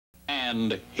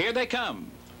And here they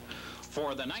come.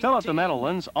 Still at the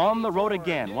Meadowlands, On the Road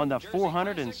Again won the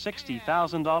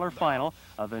 $460,000 final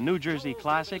of the New Jersey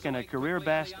Classic in a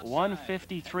career-best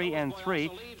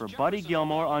 153-3 for Buddy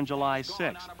Gilmour on July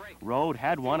 6th. Road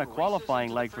had won a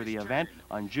qualifying leg for the event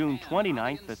on June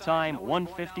 29th, the time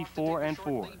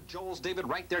 154-4. Joel's David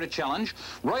right there to challenge.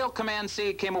 Royal Command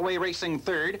C came away racing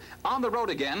third. On the Road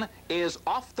Again is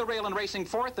off the rail and racing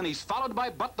fourth, and he's followed by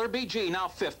Butler BG, now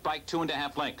fifth by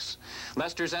 2.5 lengths.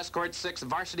 Lester's Escort sixth,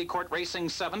 Varsity Court racing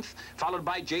seventh, followed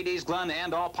by JD's Glen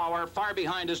and All Power. Far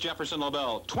behind is Jefferson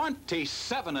LaBelle.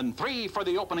 27-3 for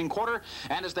the opening quarter,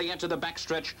 and as they enter the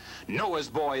backstretch, Noah's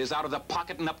Boy is out of the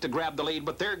pocket and up to grab the lead,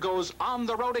 but there goes On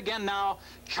the Road Again now,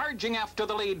 charging after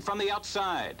the lead from the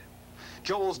outside.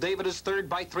 Joel's David is third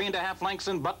by 3.5 lengths,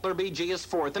 and Butler BG is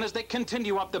fourth. And as they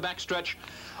continue up the backstretch,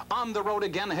 On the Road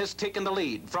Again has taken the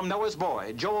lead from Noah's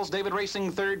Boy. Joel's David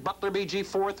racing third, Butler BG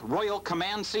fourth, Royal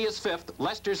Command C is fifth,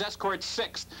 Lester's Escort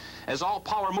sixth, as All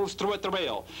Power moves through at the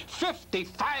rail.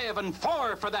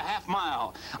 55-4 for the half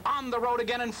mile. On the Road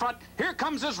Again in front. Here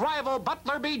comes his rival,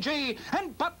 Butler BG,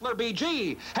 and Butler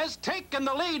BG has taken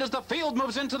the lead as the field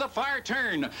moves into the far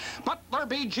turn. Butler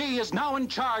BG is now in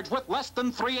charge with less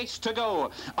than 3/8 to go.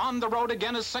 On the Road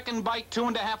Again is second by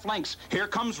 2.5 lengths. Here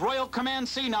comes Royal Command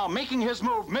C now, making his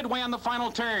move midway on the final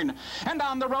turn. And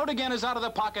On the Road Again is out of the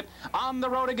pocket. On the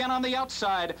Road Again on the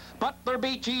outside. Butler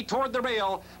BG toward the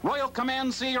rail. Royal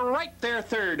Command C right there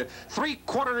third.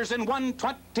 3/4 in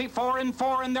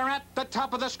 124-4, and they're at the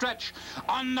top of the stretch.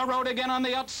 On the Road Again on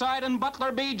the outside, and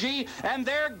Butler BG, and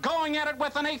they're going at it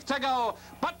with 1/8 to go.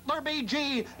 Butler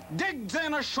BG digs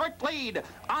in a short lead.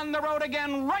 On the Road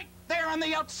Again right there on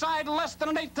the outside, less than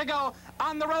 1/8 to go.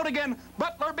 On the Road Again,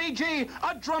 Butler BG,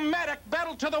 a dramatic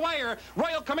battle to the wire.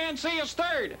 Royal Command C is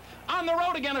third. On the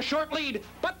Road Again, a short lead.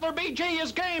 Butler BG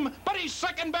is game, but he's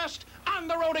second best. On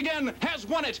the Road Again has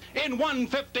won it in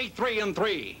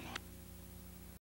 153-3.